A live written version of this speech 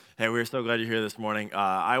Hey, we're so glad you're here this morning.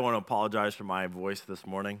 I want to apologize for my voice this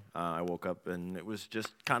morning. I woke up and it was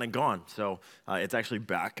just kind of gone. So it's actually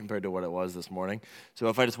back compared to what it was this morning. So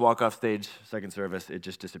if I just walk off stage, second service, it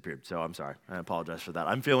just disappeared. So I'm sorry. I apologize for that.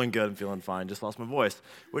 I'm feeling good. I'm feeling fine. Just lost my voice,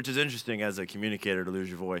 which is interesting as a communicator to lose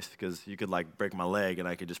your voice because you could like break my leg and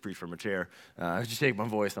I could just preach from a chair. Just shake my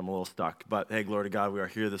voice. I'm a little stuck. But hey, glory to God, we are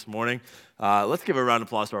here this morning. Let's give a round of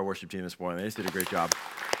applause to our worship team this morning. They just did a great job.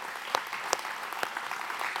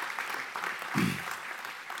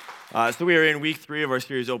 So we are in week 3 of our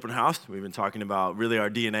series, Open House. We've been talking about really our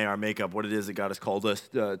DNA, our makeup, what it is that God has called us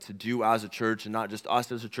to do as a church, and not just us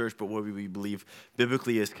as a church, but what we believe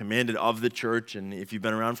biblically is commanded of the church. And if you've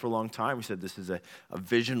been around for a long time, we said this is a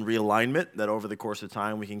vision realignment, that over the course of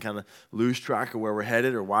time we can kind of lose track of where we're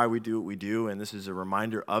headed or why we do what we do, and this is a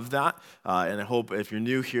reminder of that. And I hope if you're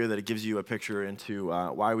new here that it gives you a picture into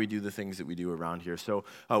why we do the things that we do around here. So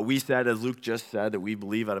we said, as Luke just said, that we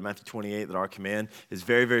believe out of Matthew 28 that our command is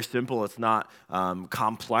very, very simple. It's not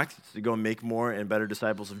complex. It's to go make more and better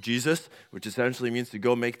disciples of Jesus, which essentially means to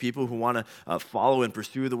go make people who want to follow and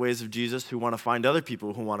pursue the ways of Jesus, who want to find other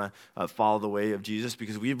people who want to follow the way of Jesus,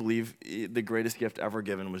 because we believe the greatest gift ever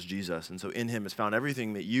given was Jesus. And so in him is found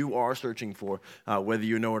everything that you are searching for, whether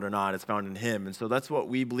you know it or not. It's found in him. And so that's what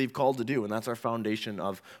we believe called to do, and that's our foundation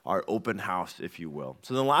of our open house, if you will.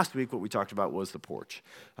 So then last week what we talked about was the porch,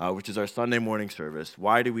 which is our Sunday morning service.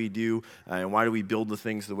 Why do we do and why do we build the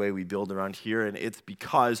things the way we build around here? And it's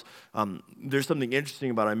because there's something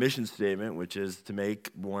interesting about our mission statement, which is to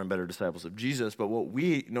make more and better disciples of Jesus. But what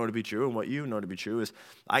we know to be true and what you know to be true is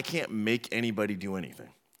I can't make anybody do anything.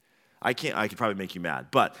 I could probably make you mad,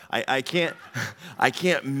 but I can't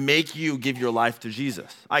make you give your life to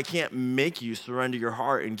Jesus. I can't make you surrender your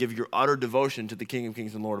heart and give your utter devotion to the King of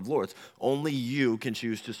Kings and Lord of Lords. Only you can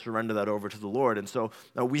choose to surrender that over to the Lord. And so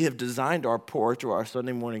we have designed our porch or our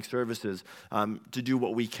Sunday morning services to do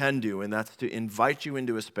what we can do, and that's to invite you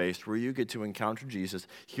into a space where you get to encounter Jesus,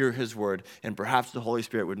 hear his word, and perhaps the Holy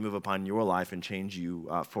Spirit would move upon your life and change you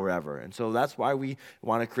forever. And so that's why we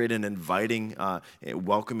want to create an inviting,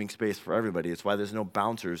 welcoming space for everybody. It's why there's no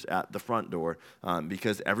bouncers at the front door,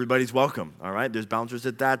 because everybody's welcome, all right? There's bouncers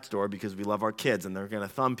at that door because we love our kids and they're going to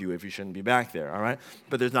thump you if you shouldn't be back there, all right?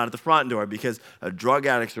 But there's not at the front door because drug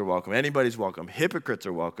addicts are welcome. Anybody's welcome. Hypocrites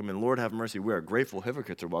are welcome. And Lord have mercy, we are grateful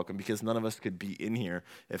hypocrites are welcome because none of us could be in here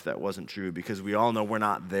if that wasn't true, because we all know we're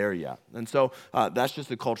not there yet. And so that's just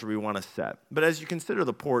the culture we want to set. But as you consider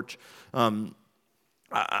the porch,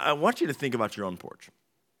 I want you to think about your own porch.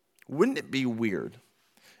 Wouldn't it be weird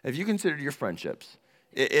if you considered your friendships,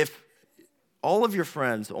 if all of your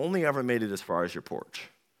friends only ever made it as far as your porch?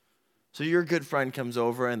 So your good friend comes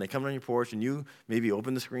over and they come on your porch and you maybe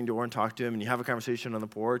open the screen door and talk to him and you have a conversation on the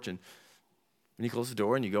porch, and you close the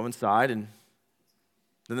door and you go inside, and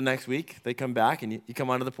then the next week they come back and you come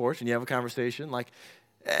onto the porch and you have a conversation. Like,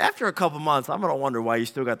 after a couple months, I'm going to wonder why you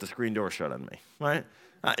still got the screen door shut on me, right?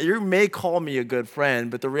 You may call me a good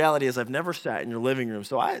friend, but the reality is I've never sat in your living room,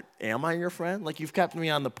 so am I your friend? Like, you've kept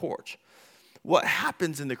me on the porch. What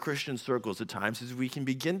happens in the Christian circles at times is we can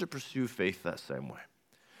begin to pursue faith that same way.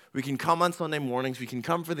 We can come on Sunday mornings, we can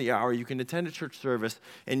come for the hour, you can attend a church service,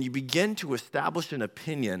 and you begin to establish an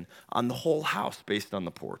opinion on the whole house based on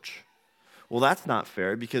the porch. Well, that's not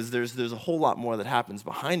fair, because there's a whole lot more that happens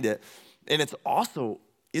behind it, and it's also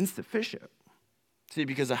insufficient. See,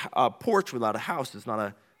 because a porch without a house is not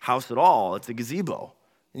a house at all. It's a gazebo.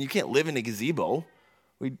 And you can't live in a gazebo.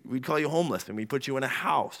 We'd call you homeless, and we'd put you in a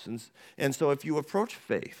house. And so if you approach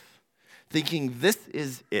faith thinking this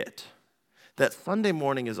is it, that Sunday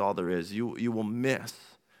morning is all there is, you will miss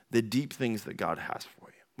the deep things that God has for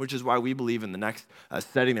you, which is why we believe in the next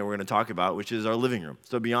setting that we're going to talk about, which is our living room.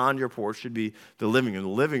 So beyond your porch should be the living room. The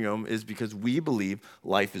living room is because we believe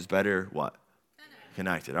life is better, what?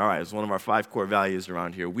 Connected. All right, it's one of our 5 core values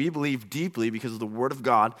around here. We believe deeply, because of the Word of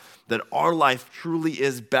God, that our life truly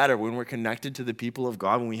is better when we're connected to the people of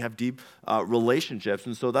God, when we have deep relationships.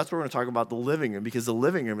 And so that's what we're going to talk about, the living room, because the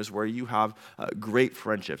living room is where you have great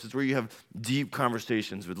friendships. It's where you have deep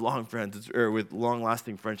conversations with long friends, or with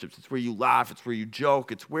long-lasting friendships. It's where you laugh. It's where you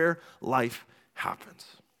joke. It's where life happens.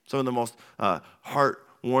 Some of the most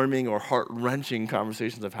heartwarming or heart-wrenching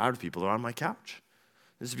conversations I've had with people are on my couch.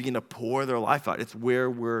 Just begin to pour their life out. It's where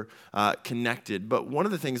we're connected. But one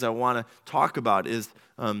of the things I want to talk about is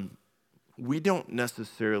we don't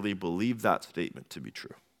necessarily believe that statement to be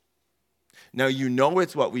true. Now, you know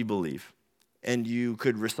it's what we believe, and you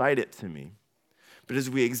could recite it to me. But as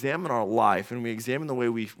we examine our life and we examine the way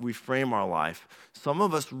we frame our life, some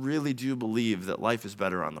of us really do believe that life is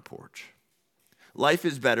better on the porch. Life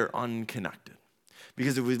is better unconnected.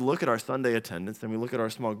 Because if we look at our Sunday attendance and we look at our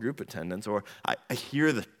small group attendance, or I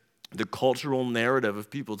hear the cultural narrative of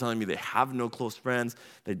people telling me they have no close friends,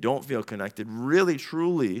 they don't feel connected, really,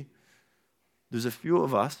 truly, there's a few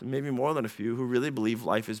of us, maybe more than a few, who really believe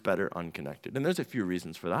life is better unconnected. And there's a few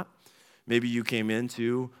reasons for that. Maybe you came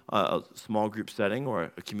into a small group setting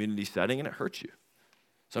or a community setting and it hurt you.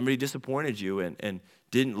 Somebody disappointed you and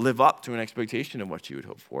didn't live up to an expectation of what you would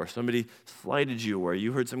hope for. Somebody slighted you or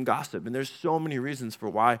you heard some gossip. And there's so many reasons for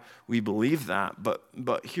why we believe that.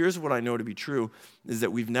 But here's what I know to be true, is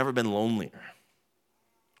that we've never been lonelier.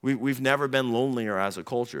 We've never been lonelier as a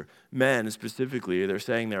culture. Men specifically, they're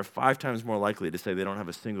saying they're 5 times more likely to say they don't have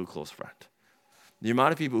a single close friend. The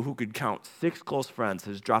amount of people who could count 6 close friends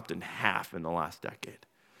has dropped in half in the last decade.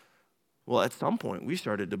 Well, at some point, we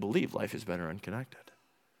started to believe life is better unconnected.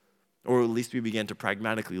 Or at least we began to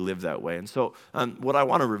pragmatically live that way. And so what I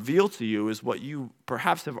want to reveal to you is what you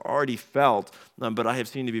perhaps have already felt, but I have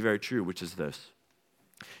seen to be very true, which is this.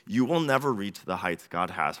 You will never reach the heights God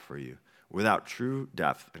has for you without true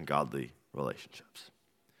depth and godly relationships.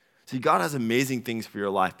 See, God has amazing things for your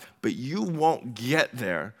life, but you won't get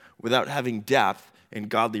there without having depth and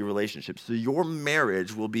godly relationships. So your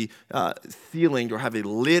marriage will be ceilinged or have a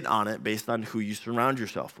lid on it based on who you surround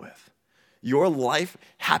yourself with. Your life,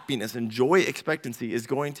 happiness, and joy expectancy is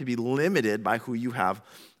going to be limited by who you have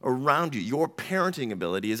around you. Your parenting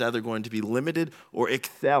ability is either going to be limited or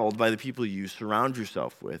excelled by the people you surround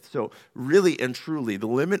yourself with. So really and truly, the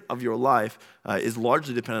limit of your life is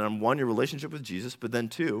largely dependent on, 1, your relationship with Jesus, but then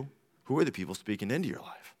 2, who are the people speaking into your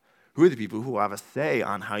life? Who are the people who have a say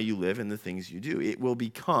on how you live and the things you do? It will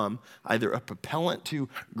become either a propellant to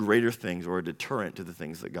greater things or a deterrent to the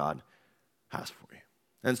things that God has for you.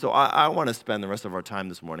 And so I want to spend the rest of our time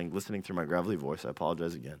this morning listening through my gravelly voice, I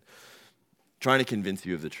apologize again, trying to convince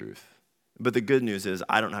you of the truth. But the good news is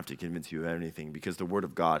I don't have to convince you of anything because the Word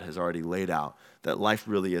of God has already laid out that life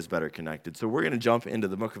really is better connected. So we're going to jump into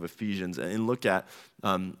the book of Ephesians and look at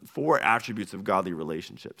 4 attributes of godly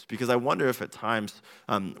relationships, because I wonder if at times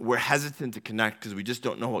we're hesitant to connect because we just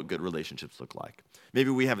don't know what good relationships look like. Maybe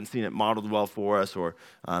we haven't seen it modeled well for us, or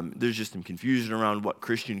there's just some confusion around what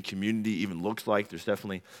Christian community even looks like. There's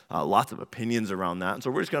definitely lots of opinions around that. And so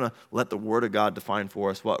we're just going to let the Word of God define for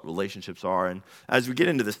us what relationships are. And as we get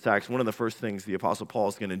into this text, one of the first things the Apostle Paul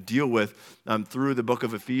is going to deal with through the book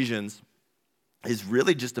of Ephesians is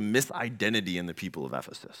really just a misidentity in the people of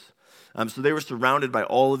Ephesus. So they were surrounded by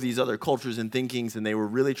all of these other cultures and thinkings, and they were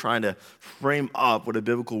really trying to frame up what a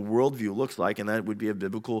biblical worldview looks like, and that would be a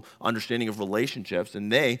biblical understanding of relationships.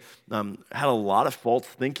 And they had a lot of false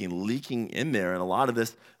thinking leaking in there, and a lot of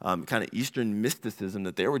this kind of Eastern mysticism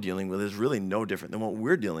that they were dealing with is really no different than what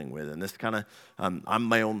we're dealing with. And this kind of, I'm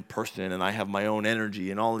my own person, and I have my own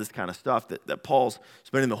energy, and all this kind of stuff that Paul's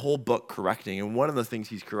spending the whole book correcting. And one of the things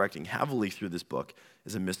he's correcting heavily through this book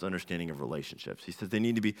is a misunderstanding of relationships. He says they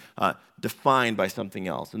need to be defined by something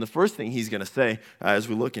else. And the first thing he's going to say as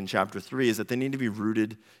we look in chapter 3 is that they need to be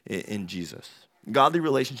rooted in Jesus. Godly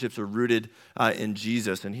relationships are rooted in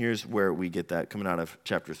Jesus, and here's where we get that coming out of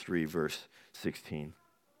chapter 3, verse 16.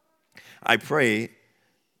 I pray,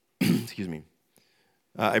 excuse me,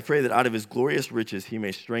 I pray that out of his glorious riches he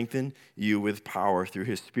may strengthen you with power through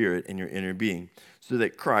his Spirit in your inner being, so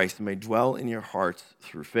that Christ may dwell in your hearts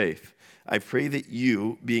through faith. I pray that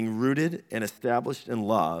you, being rooted and established in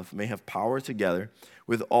love, may have power together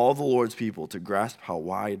with all the Lord's people to grasp how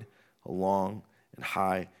wide, how long, and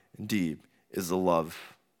high and deep is the love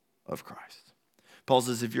of Christ. Paul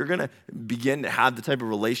says if you're going to begin to have the type of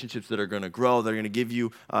relationships that are going to grow, they're going to give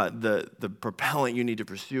you the propellant you need to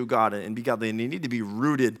pursue God and be godly, and they need to be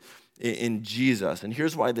rooted in Jesus. And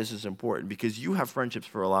here's why this is important, because you have friendships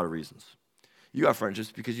for a lot of reasons. You have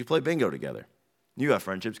friendships because you play bingo together. You have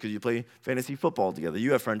friendships because you play fantasy football together.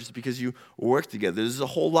 You have friendships because you work together. There's a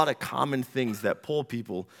whole lot of common things that pull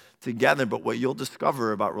people together, but what you'll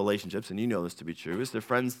discover about relationships, and you know this to be true, is there's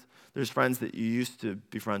friends that you used to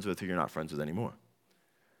be friends with who you're not friends with anymore.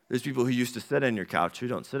 There's people who used to sit on your couch who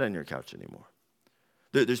don't sit on your couch anymore.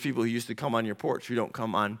 There's people who used to come on your porch who don't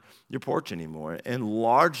come on your porch anymore. And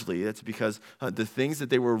largely, it's because the things that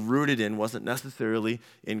they were rooted in wasn't necessarily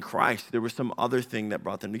in Christ. There was some other thing that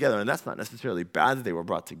brought them together. And that's not necessarily bad that they were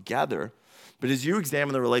brought together. But as you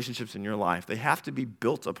examine the relationships in your life, they have to be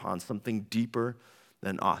built upon something deeper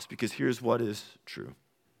than us. Because here's what is true.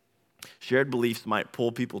 Shared beliefs might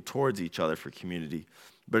pull people towards each other for community,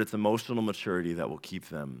 but it's emotional maturity that will keep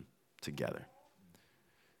them together.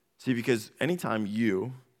 See, because anytime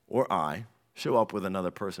you or I show up with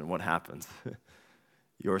another person, what happens?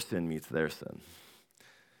 Your sin meets their sin.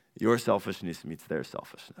 Your selfishness meets their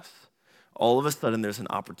selfishness. all of a sudden there's an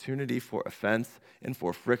opportunity for offense and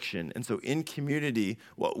for friction. And so in community,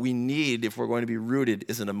 what we need if we're going to be rooted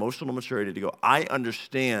is an emotional maturity to go, I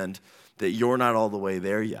understand that you're not all the way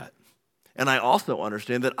there yet. And I also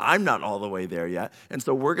understand that I'm not all the way there yet. And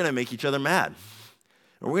so we're going to make each other mad.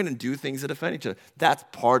 And we're going to do things that offend each other. That's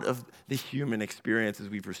part of the human experience as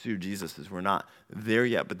we pursue Jesus, is we're not there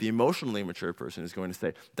yet. But the emotionally mature person is going to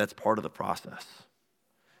say, that's part of the process.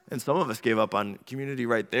 And some of us gave up on community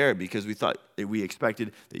right there because we thought that we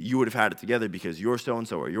expected that you would have had it together because you're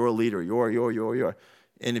so-and-so, or you're a leader, you're.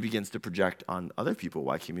 And it begins to project on other people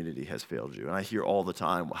why community has failed you. And I hear all the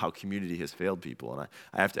time how community has failed people. And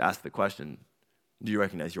I have to ask the question, do you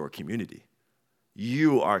recognize your community?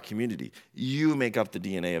 You are community. You make up the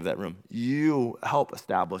DNA of that room. You help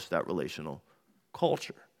establish that relational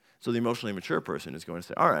culture. So the emotionally mature person is going to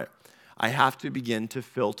say, all right, I have to begin to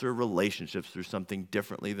filter relationships through something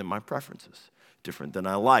differently than my preferences, different than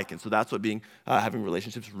I like. And so that's what having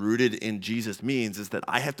relationships rooted in Jesus means, is that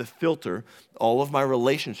I have to filter all of my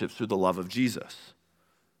relationships through the love of Jesus.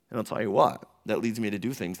 And I'll tell you what, that leads me to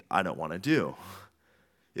do things I don't want to do.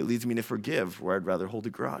 It leads me to forgive where I'd rather hold a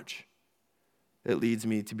grudge. It leads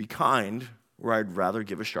me to be kind where I'd rather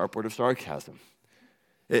give a sharp word of sarcasm.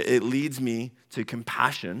 It leads me to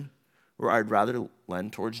compassion where I'd rather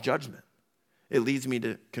lend towards judgment. It leads me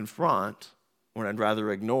to confront when I'd rather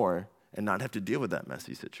ignore and not have to deal with that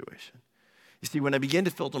messy situation. You see, when I begin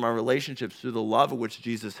to filter my relationships through the love of which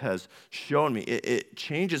Jesus has shown me, it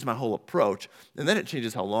changes my whole approach, and then it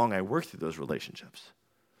changes how long I work through those relationships.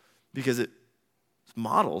 Because it's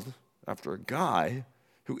modeled after a guy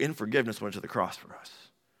who in forgiveness went to the cross for us.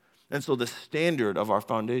 And so the standard of our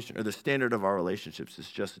foundation, or the standard of our relationships, is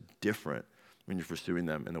just different when you're pursuing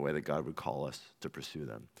them in the way that God would call us to pursue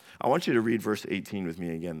them. I want you to read verse 18 with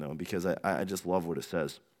me again, though, because I just love what it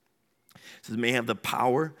says. It says, may have the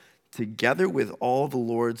power together with all the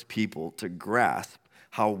Lord's people to grasp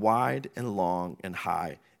how wide and long and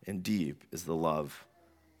high and deep is the love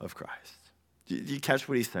of Christ. Do you catch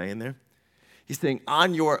what he's saying there? He's saying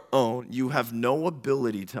on your own, you have no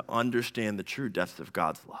ability to understand the true depths of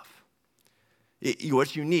God's love.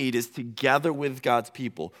 What you need is together with God's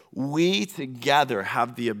people, we together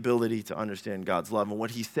have the ability to understand God's love. And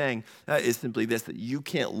what he's saying is simply this, that you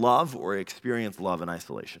can't love or experience love in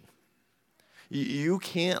isolation. You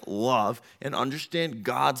can't love and understand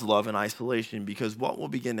God's love in isolation, because what will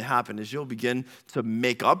begin to happen is you'll begin to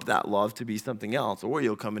make up that love to be something else, or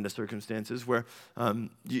you'll come into circumstances where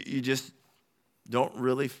you just don't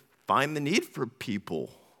really find the need for people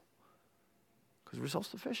because we're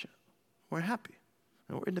self-sufficient, we're happy,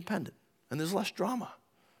 and we're independent, and there's less drama.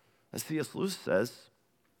 As C.S. Lewis says,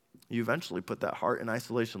 you eventually put that heart in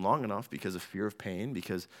isolation long enough because of fear of pain,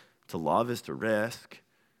 because to love is to risk,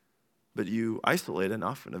 but you isolate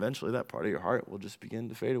enough, and eventually that part of your heart will just begin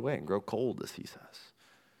to fade away and grow cold, as he says.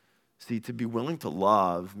 See, to be willing to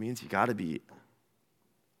love means you got to be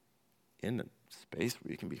in a space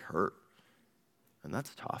where you can be hurt. And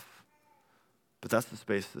that's tough. But that's the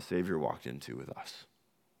space the Savior walked into with us.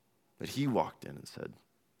 That he walked in and said,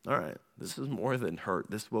 all right, this is more than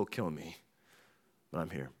hurt. This will kill me. But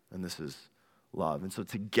I'm here. And this is love. And so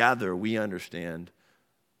together we understand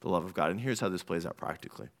the love of God. And here's how this plays out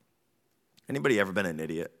practically. Anybody ever been an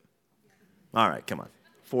idiot? All right, come on.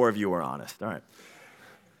 4 of you are honest. All right.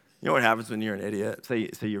 You know what happens when you're an idiot? Say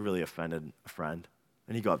you really offended a friend.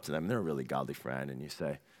 And you go up to them, and they're a really godly friend, and you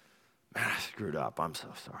say, man, I screwed up. I'm so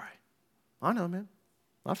sorry. I know, man.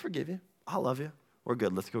 I'll forgive you. I love you. We're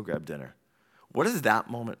good. Let's go grab dinner. What does that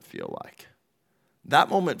moment feel like? That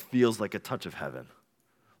moment feels like a touch of heaven,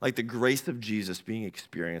 like the grace of Jesus being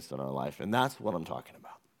experienced in our life. And that's what I'm talking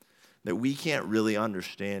about, that we can't really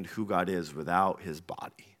understand who God is without his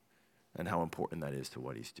body and how important that is to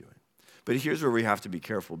what he's doing. But here's where we have to be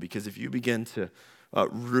careful, because if you begin to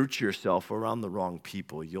root yourself around the wrong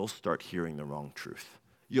people, you'll start hearing the wrong truth.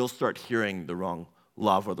 You'll start hearing the wrong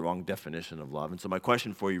love or the wrong definition of love. And so my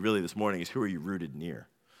question for you really this morning is, who are you rooted near?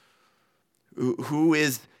 Who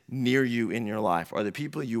is near you in your life? Are the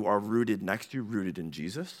people you are rooted next to rooted in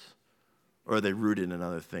Jesus? Or are they rooted in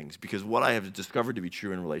other things? Because what I have discovered to be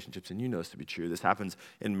true in relationships, and you know this to be true, this happens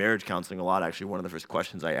in marriage counseling a lot. Actually, one of the first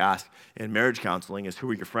questions I ask in marriage counseling is, who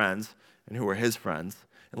are your friends and who are his friends?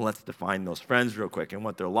 And let's define those friends real quick and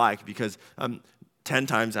what they're like, because 10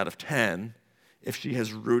 times out of 10, if she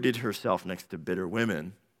has rooted herself next to bitter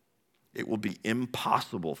women, it will be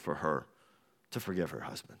impossible for her to forgive her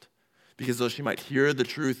husband. Because though she might hear the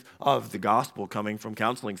truth of the gospel coming from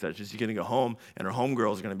counseling sessions, she's going to go home and her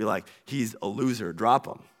homegirl is going to be like, he's a loser, drop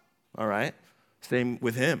him. All right? Same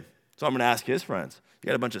with him. So I'm going to ask his friends. You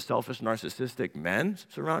got a bunch of selfish, narcissistic men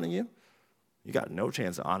surrounding you? you got no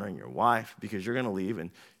chance of honoring your wife because you're going to leave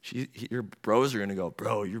and your bros are going to go,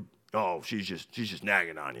 bro, she's just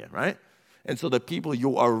nagging on you, right? And so the people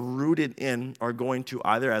you are rooted in are going to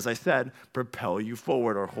either, as I said, propel you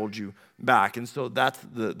forward or hold you back. And so that's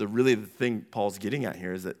the thing Paul's getting at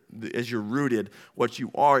here is that as you're rooted, what you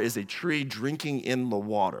are is a tree drinking in the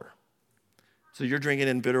water. So you're drinking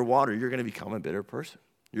in bitter water, you're going to become a bitter person.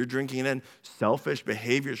 You're drinking in selfish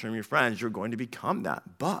behaviors from your friends, you're going to become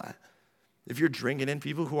that. But if you're drinking in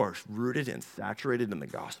people who are rooted and saturated in the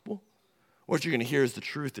gospel, what you're going to hear is the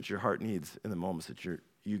truth that your heart needs in the moments that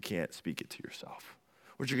you can't speak it to yourself.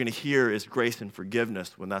 What you're going to hear is grace and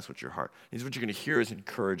forgiveness when that's what your heart needs. What you're going to hear is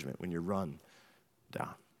encouragement when you're run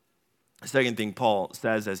down. The second thing Paul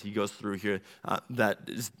says as he goes through here that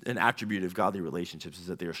is an attribute of godly relationships is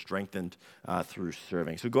that they are strengthened through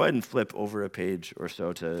serving. So go ahead and flip over a page or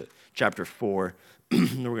so to chapter 4. We're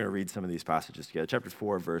going to read some of these passages together. Chapter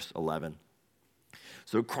 4, verse 11.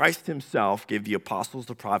 So Christ himself gave the apostles,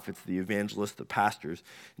 the prophets, the evangelists, the pastors,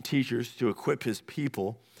 and teachers to equip his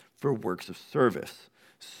people for works of service,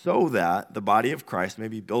 so that the body of Christ may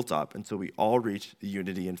be built up until we all reach the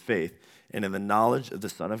unity in faith and in the knowledge of the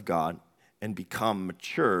Son of God and become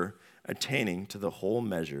mature, attaining to the whole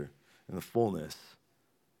measure and the fullness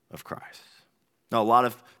of Christ. Now, a lot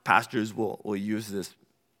of pastors will use this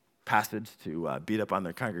passage to beat up on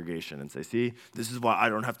their congregation and say, see, this is why I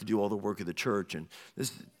don't have to do all the work of the church. And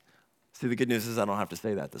the good news is I don't have to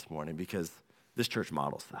say that this morning because this church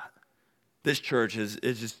models that. This church has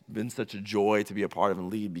just been such a joy to be a part of and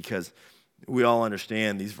lead because we all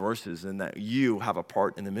understand these verses and that you have a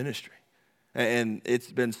part in the ministry. And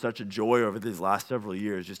it's been such a joy over these last several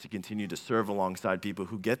years just to continue to serve alongside people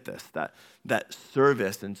who get this, that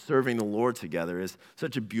service and serving the Lord together is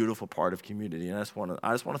such a beautiful part of community. And I just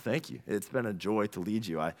want to thank you. It's been a joy to lead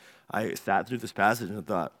you. I sat through this passage and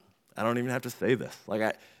thought, I don't even have to say this.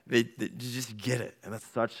 They just get it. And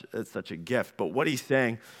it's such a gift. But what he's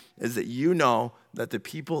saying is that you know that the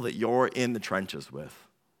people that you're in the trenches with,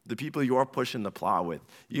 the people you're pushing the plow with,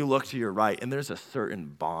 you look to your right and there's a certain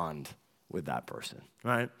bond with that person,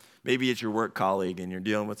 right? Maybe it's your work colleague and you're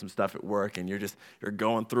dealing with some stuff at work and you're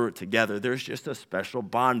going through it together. There's just a special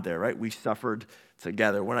bond there, right? We suffered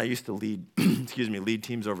together. When I used to lead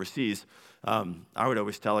teams overseas, I would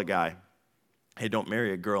always tell a guy, hey, don't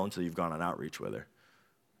marry a girl until you've gone on outreach with her.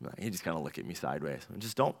 He just kind of look at me sideways. And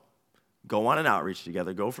just don't go on an outreach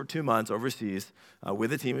together. Go for 2 months overseas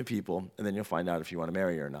with a team of people, and then you'll find out if you want to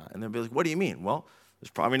marry her or not. And they'll be like, what do you mean? Well,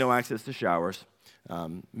 there's probably no access to showers.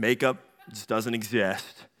 Makeup just doesn't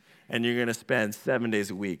exist, and you're going to spend 7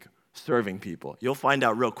 days a week serving people. You'll find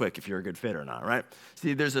out real quick if you're a good fit or not, right?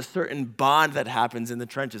 See, there's a certain bond that happens in the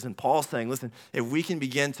trenches, and Paul's saying, listen, if we can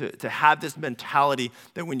begin to have this mentality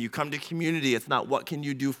that when you come to community, it's not what can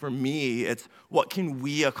you do for me, it's what can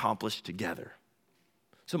we accomplish together.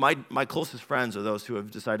 So my closest friends are those who have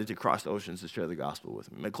decided to cross oceans to share the gospel with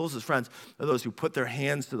me. My closest friends are those who put their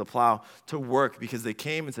hands to the plow to work because they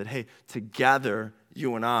came and said, hey, together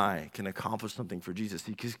you and I can accomplish something for Jesus.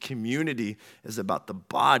 Because community is about the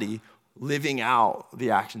body living out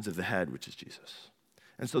the actions of the head, which is Jesus.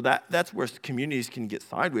 And so that's where communities can get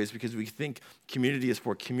sideways because we think community is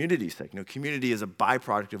for community's sake. No, community is a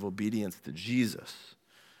byproduct of obedience to Jesus,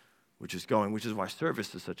 which is why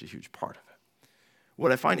service is such a huge part of it.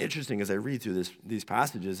 What I find interesting as I read through these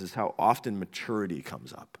passages is how often maturity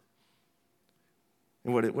comes up.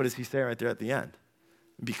 And what does he say right there at the end?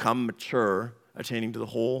 Become mature, attaining to the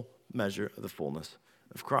whole measure of the fullness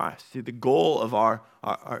of Christ. See, the goal of our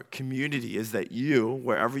community is that you,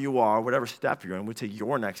 wherever you are, whatever step you're in, would take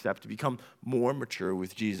your next step to become more mature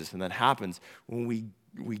with Jesus. And that happens when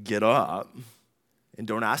we get up and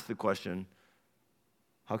don't ask the question,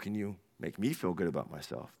 how can you make me feel good about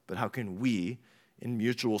myself? But how can we, in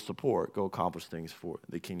mutual support, go accomplish things for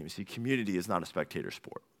the kingdom? You see, community is not a spectator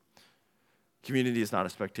sport. Community is not a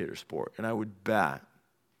spectator sport. And I would bet,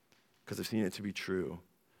 because I've seen it to be true,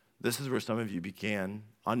 this is where some of you began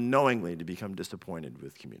unknowingly to become disappointed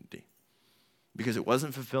with community because it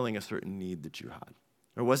wasn't fulfilling a certain need that you had.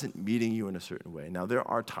 Or wasn't meeting you in a certain way. Now, there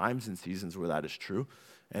are times and seasons where that is true,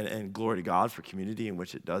 and glory to God for community in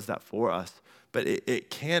which it does that for us, but it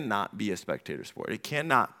cannot be a spectator sport. It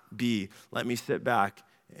cannot be, let me sit back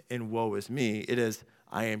and woe is me. It is,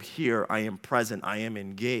 I am here, I am present, I am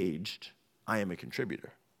engaged, I am a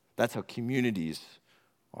contributor. That's how communities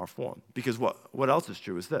are formed. Because what else is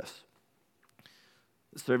true is this.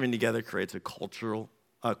 Serving together creates a culture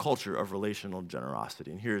of relational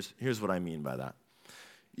generosity. And here's what I mean by that.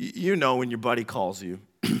 You know when your buddy calls you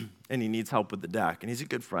and he needs help with the deck and he's a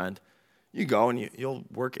good friend, you go and you'll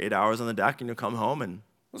work 8 hours on the deck and you'll come home and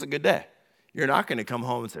it was a good day. You're not going to come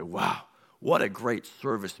home and say, wow, what a great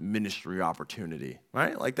service ministry opportunity,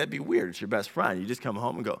 right? Like, that'd be weird. It's your best friend. You just come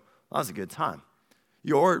home and go, that was a good time.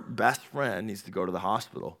 Your best friend needs to go to the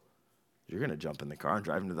hospital. You're going to jump in the car and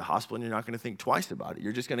drive him to the hospital, and you're not going to think twice about it.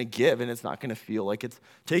 You're just going to give, and it's not going to feel like it's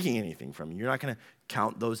taking anything from you. You're not going to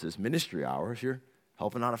count those as ministry hours. You're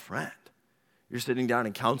helping out a friend. You're sitting down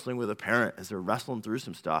and counseling with a parent as they're wrestling through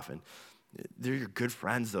some stuff, and they're your good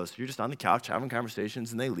friends, though. So you're just on the couch having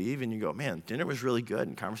conversations, and they leave, and you go, man, dinner was really good,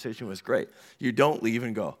 and conversation was great. You don't leave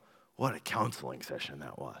and go, what a counseling session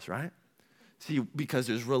that was, right? See, because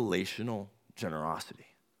there's relational generosity.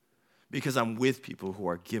 Because I'm with people who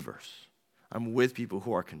are givers. I'm with people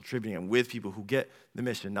who are contributing. I'm with people who get the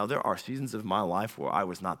mission. Now, there are seasons of my life where I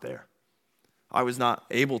was not there. I was not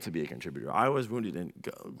able to be a contributor. I was wounded, and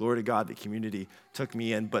glory to God, the community took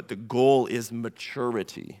me in. But the goal is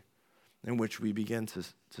maturity, in which we begin to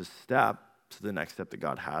step to the next step that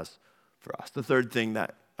God has for us. The third thing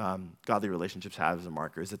that godly relationships have as a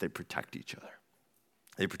marker is that they protect each other.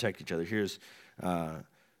 They protect each other. Here's the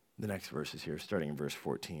next verses here, starting in verse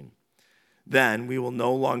 14. Then we will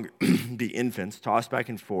no longer be infants, tossed back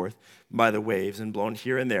and forth by the waves and blown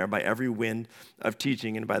here and there by every wind of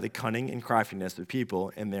teaching and by the cunning and craftiness of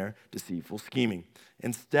people and their deceitful scheming.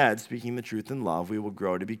 Instead, speaking the truth in love, we will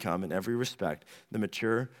grow to become, in every respect, the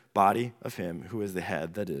mature body of him who is the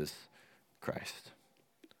head, that is, Christ.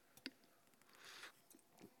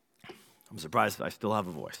 I'm surprised that I still have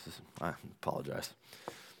a voice. I apologize.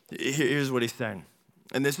 Here's what he's saying.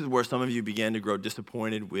 And this is where some of you began to grow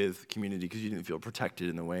disappointed with community because you didn't feel protected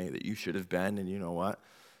in the way that you should have been. And you know what?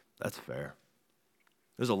 That's fair.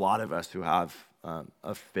 There's a lot of us who have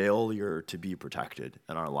a failure to be protected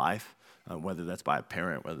in our life, whether that's by a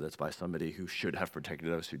parent, whether that's by somebody who should have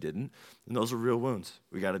protected us who didn't. And those are real wounds.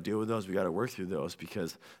 We got to deal with those. We got to work through those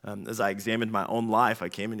because as I examined my own life, I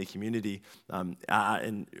came into community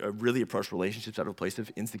and really approached relationships out of a place of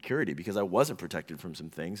insecurity because I wasn't protected from some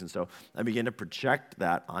things. And so I began to project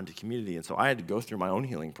that onto community. And so I had to go through my own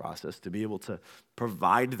healing process to be able to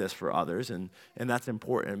provide this for others, and that's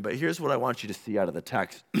important. But here's what I want you to see out of the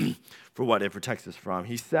text for what it protects us from.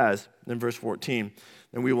 He says in verse 14,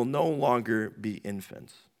 and we will no longer be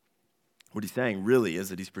infants. What he's saying really is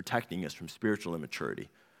that he's protecting us from spiritual immaturity.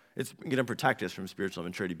 It's going to protect us from spiritual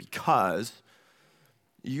immaturity because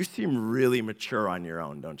you seem really mature on your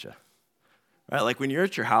own, don't you? Right? Like when you're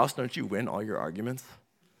at your house, don't you win all your arguments?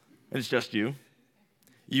 And it's just you.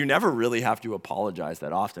 You never really have to apologize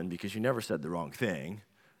that often because you never said the wrong thing,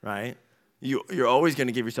 right? You're always going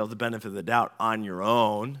to give yourself the benefit of the doubt on your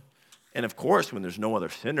own. And of course, when there's no other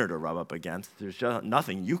sinner to rub up against, there's just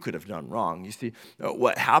nothing you could have done wrong. You see,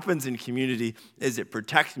 what happens in community is it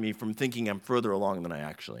protects me from thinking I'm further along than I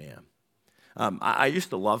actually am. I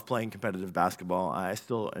used to love playing competitive basketball. I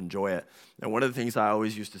still enjoy it. And one of the things I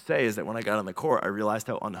always used to say is that when I got on the court, I realized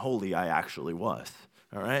how unholy I actually was.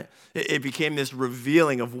 All right? It became this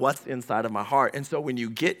revealing of what's inside of my heart. And so when you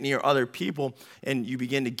get near other people and you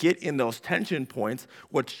begin to get in those tension points,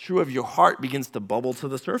 what's true of your heart begins to bubble to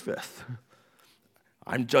the surface.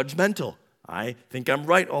 I'm judgmental. I think I'm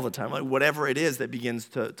right all the time. Like whatever it is that begins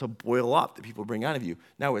to boil up that people bring out of you.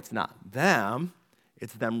 Now, it's not them.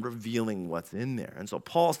 It's them revealing what's in there. And so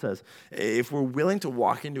Paul says, if we're willing to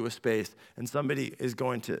walk into a space and somebody is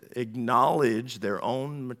going to acknowledge their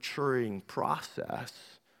own maturing process,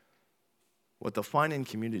 what they'll find in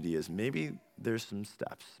community is maybe there's some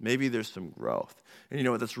steps. Maybe there's some growth. And you know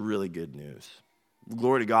what? That's really good news.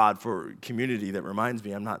 Glory to God for community that reminds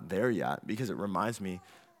me I'm not there yet because it reminds me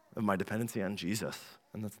of my dependency on Jesus.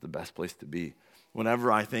 And that's the best place to be.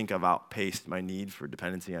 Whenever I think I've outpaced my need for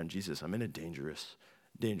dependency on Jesus, I'm in a dangerous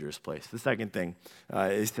place. The second thing,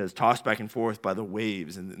 it says, tossed back and forth by the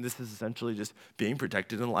waves. And this is essentially just being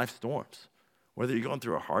protected in life's storms. Whether you're going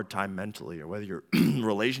through a hard time mentally or whether your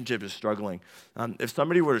relationship is struggling. If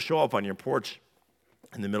somebody were to show up on your porch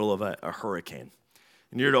in the middle of a hurricane,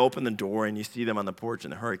 and you're to open the door and you see them on the porch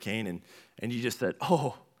in the hurricane, and you just said,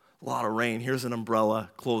 oh, a lot of rain, here's an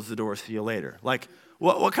umbrella, close the door, see you later. Like,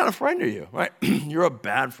 what kind of friend are you, right? You're a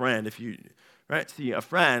bad friend if you, right? See, a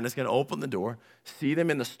friend is going to open the door, see them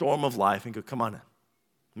in the storm of life, and go, come on in.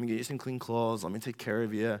 Let me get you some clean clothes. Let me take care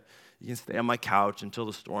of you. You can stay on my couch until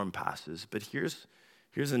the storm passes. But here's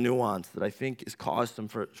a nuance that I think has caused some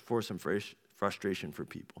frustration for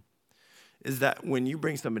people, is that when you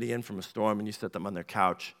bring somebody in from a storm and you set them on their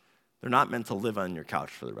couch, they're not meant to live on your couch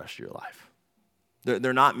for the rest of your life.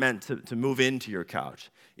 They're not meant to move into your couch.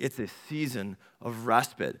 It's a season of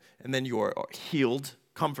respite. And then you are healed,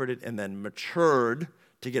 comforted, and then matured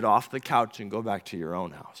to get off the couch and go back to your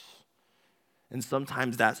own house. And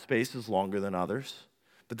sometimes that space is longer than others.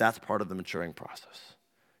 but that's part of the maturing process.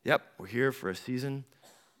 Yep, we're here for a season,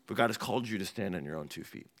 but God has called you to stand on your own 2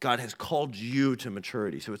 feet. God has called you to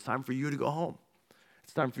maturity, so it's time for you to go home.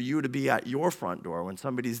 It's time for you to be at your front door when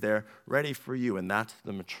somebody's there ready for you, and that's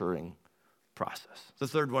the maturing process. The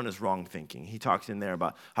third one is wrong thinking. He talks in there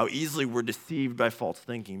about how easily we're deceived by false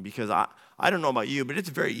thinking, because I don't know about you, but it's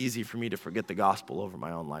very easy for me to forget the gospel over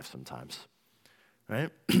my own life sometimes, right?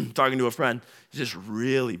 Talking to a friend, he's just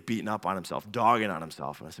really beating up on himself, dogging on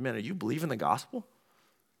himself. And I said, man, are you believing the gospel?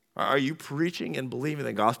 Are you preaching and believing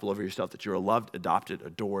the gospel over yourself that you're loved, adopted,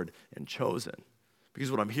 adored, and chosen? Because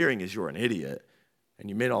what I'm hearing is you're an idiot, and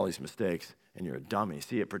you made all these mistakes, and you're a dummy.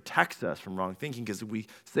 See, it protects us from wrong thinking, because if we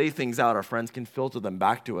say things out, our friends can filter them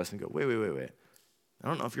back to us and go, wait. I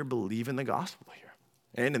don't know if you're believing the gospel here.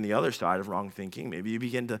 And in the other side of wrong thinking, maybe you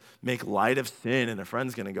begin to make light of sin, and a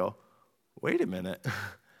friend's going to go, wait a minute.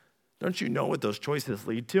 Don't you know what those choices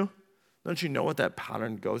lead to? Don't you know what that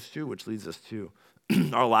pattern goes to, which leads us to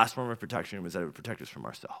our last form of protection was that it would protect us from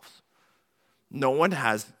ourselves. No one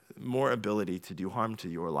has more ability to do harm to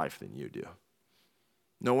your life than you do.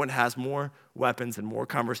 No one has more weapons and more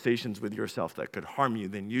conversations with yourself that could harm you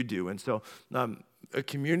than you do. And so a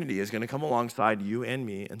community is going to come alongside you and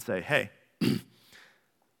me and say, hey,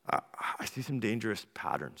 I see some dangerous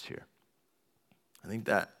patterns here. I think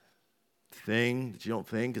that thing that you don't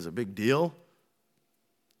think is a big deal.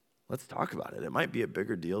 Let's talk about it. It might be a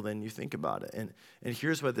bigger deal than you think about it. And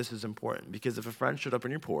here's why this is important. Because if a friend showed up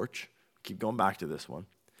on your porch, keep going back to this one,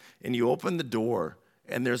 and you open the door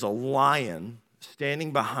and there's a lion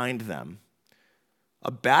standing behind them,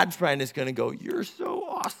 a bad friend is going to go, you're so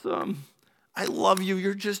awesome. I love you.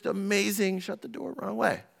 You're just amazing. Shut the door, run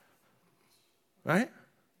away. Right?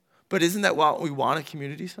 But isn't that what we want a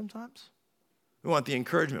community sometimes? We want the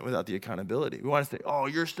encouragement without the accountability. We want to say, oh,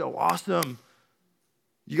 you're so awesome.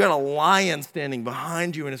 You got a lion standing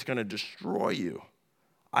behind you and it's going to destroy you.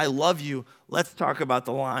 I love you. Let's talk about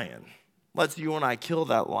the lion. Let's you and I kill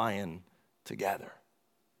that lion together.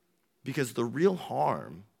 Because the real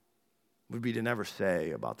harm would be to never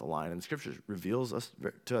say about the lion. And Scripture reveals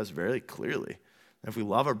to us very clearly. And if we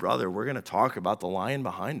love a brother, we're going to talk about the lion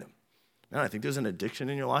behind him. And I think there's an addiction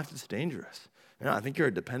in your life that's dangerous. And I think your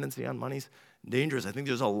dependency on money's dangerous. I think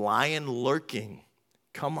there's a lion lurking.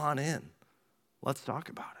 Come on in. Let's talk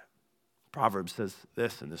about it. Proverbs says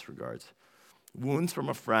this in this regards. Wounds from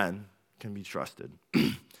a friend can be trusted,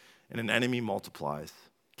 and an enemy multiplies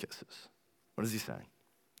kisses. What is he saying?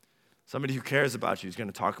 Somebody who cares about you is going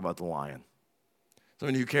to talk about the lion.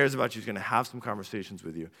 Somebody who cares about you is going to have some conversations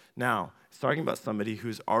with you. Now, it's talking about somebody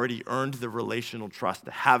who's already earned the relational trust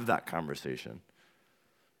to have that conversation.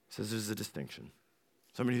 It says there's a distinction.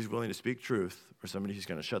 Somebody who's willing to speak truth, or somebody who's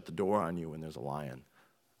going to shut the door on you when there's a lion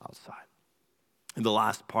outside. And the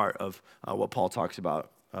last part of what Paul talks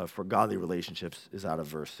about for godly relationships is out of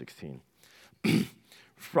verse 16.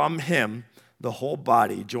 From him, the whole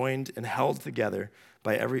body, joined and held together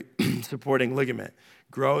by every supporting ligament,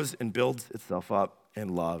 grows and builds itself up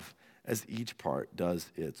in love as each part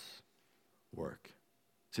does its work.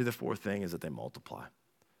 See, the fourth thing is that they multiply.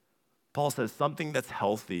 Paul says something that's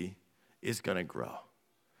healthy is going to grow.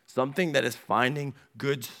 Something that is finding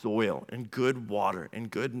good soil and good water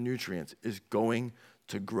and good nutrients is going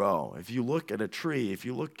to grow. If you look at a tree, if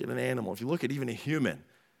you look at an animal, if you look at even a human,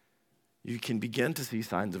 you can begin to see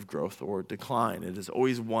signs of growth or decline. It is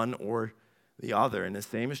always one or the other. And the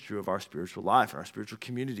same is true of our spiritual life and our spiritual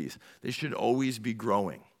communities. They should always be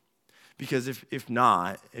growing. Because if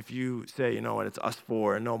not, if you say, you know what, it's us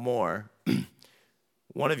four and no more,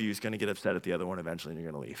 one of you is going to get upset at the other one eventually and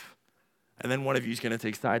you're going to leave. And then one of you is going to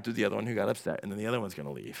take sides with the other one who got upset, and then the other one's going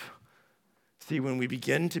to leave. See, when we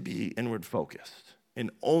begin to be inward focused and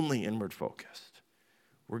only inward focused,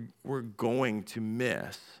 we're going to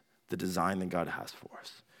miss the design that God has for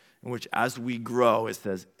us. In which as we grow, it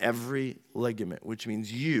says every ligament, which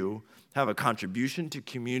means you have a contribution to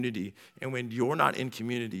community, and when you're not in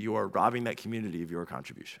community, you are robbing that community of your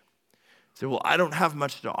contribution. So, well, I don't have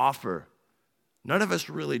much to offer. None of us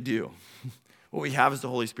really do. What we have is the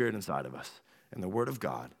Holy Spirit inside of us and the Word of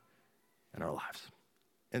God in our lives.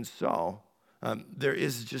 And so there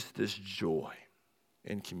is just this joy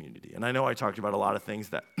in community. And I know I talked about a lot of things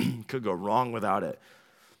that could go wrong without it.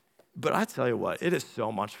 But I tell you what, it is so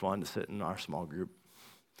much fun to sit in our small group.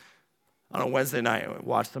 On a Wednesday night, I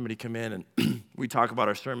watch somebody come in and we talk about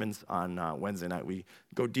our sermons on Wednesday night. We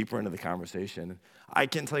go deeper into the conversation. I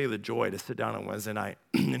can tell you the joy to sit down on Wednesday night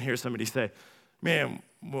and hear somebody say, man,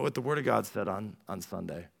 what the Word of God said on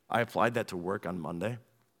Sunday, I applied that to work on Monday.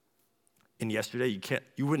 And yesterday,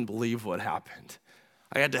 you wouldn't believe what happened.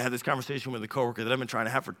 I had to have this conversation with a coworker that I've been trying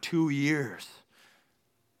to have for 2 years.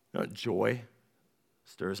 You know what joy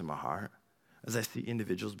stirs in my heart? As I see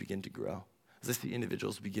individuals begin to grow, as I see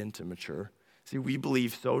individuals begin to mature. See, we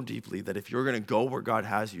believe so deeply that if you're going to go where God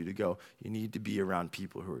has you to go, you need to be around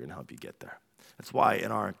people who are going to help you get there. That's why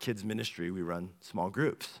in our kids' ministry, we run small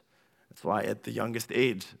groups. That's why at the youngest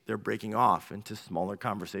age, they're breaking off into smaller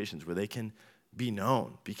conversations where they can be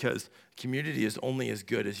known, because community is only as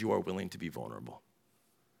good as you are willing to be vulnerable.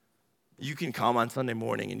 You can come on Sunday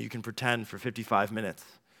morning and you can pretend for 55 minutes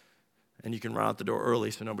and you can run out the door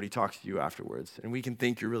early so nobody talks to you afterwards. And we can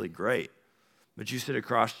think you're really great. But you sit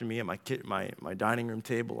across from me at my dining room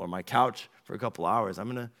table or my couch for a couple hours, I'm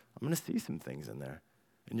gonna see some things in there.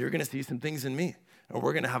 And you're gonna see some things in me. And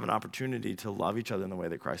we're gonna have an opportunity to love each other in the way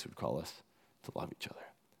that Christ would call us to love each other.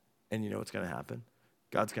 And you know what's gonna happen?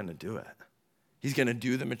 God's gonna do it. He's gonna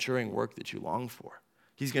do the maturing work that you long for.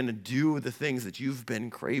 He's gonna do the things that you've been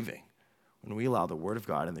craving when we allow the Word of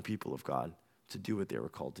God and the people of God to do what they were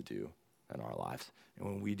called to do in our lives, and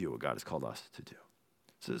when we do what God has called us to do.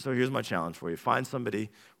 So here's my challenge for you. Find somebody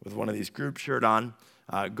with one of these group shirt on.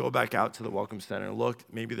 Go back out to the Welcome Center and look.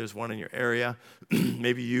 Maybe there's one in your area.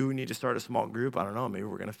 Maybe you need to start a small group. I don't know. Maybe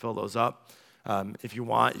we're going to fill those up. If you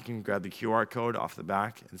want, you can grab the QR code off the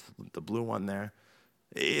back. It's the blue one there.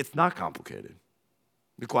 It's not complicated.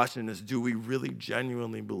 The question is, do we really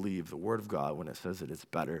genuinely believe the Word of God when it says that it's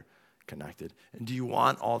better connected? And do you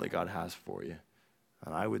want all that God has for you?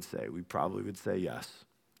 And I would say, we probably would say yes.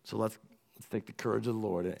 So let's take the courage of the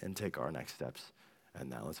Lord and take our next steps. And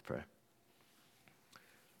now let's pray.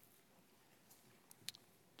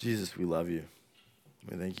 Jesus, we love you.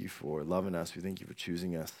 We thank you for loving us. We thank you for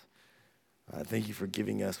choosing us. Thank you for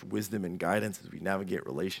giving us wisdom and guidance as we navigate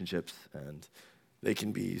relationships. And they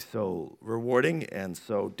can be so rewarding and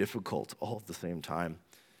so difficult all at the same time.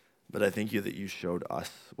 But I thank you that you showed us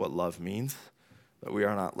what love means, that we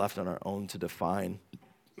are not left on our own to define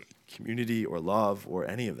community or love or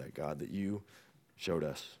any of that, God, that you showed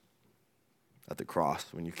us at the cross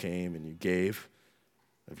when you came and you gave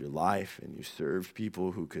of your life and you served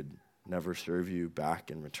people who could never serve you back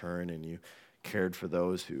in return, and you cared for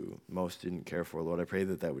those who most didn't care for. Lord, I pray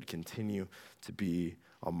that that would continue to be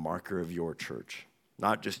a marker of your church,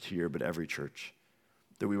 not just here, but every church,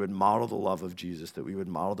 that we would model the love of Jesus, that we would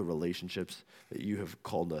model the relationships that you have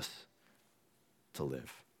called us to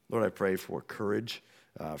live. Lord, I pray for courage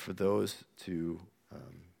for those who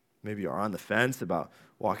maybe are on the fence about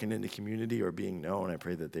walking into community or being known. I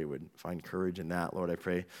pray that they would find courage in that. Lord, I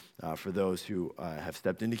pray for those who have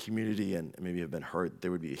stepped into community and maybe have been hurt,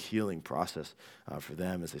 there would be a healing process for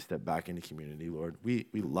them as they step back into community. Lord, we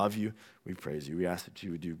love you. We praise you. We ask that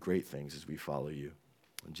you would do great things as we follow you.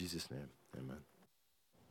 In Jesus' name, amen.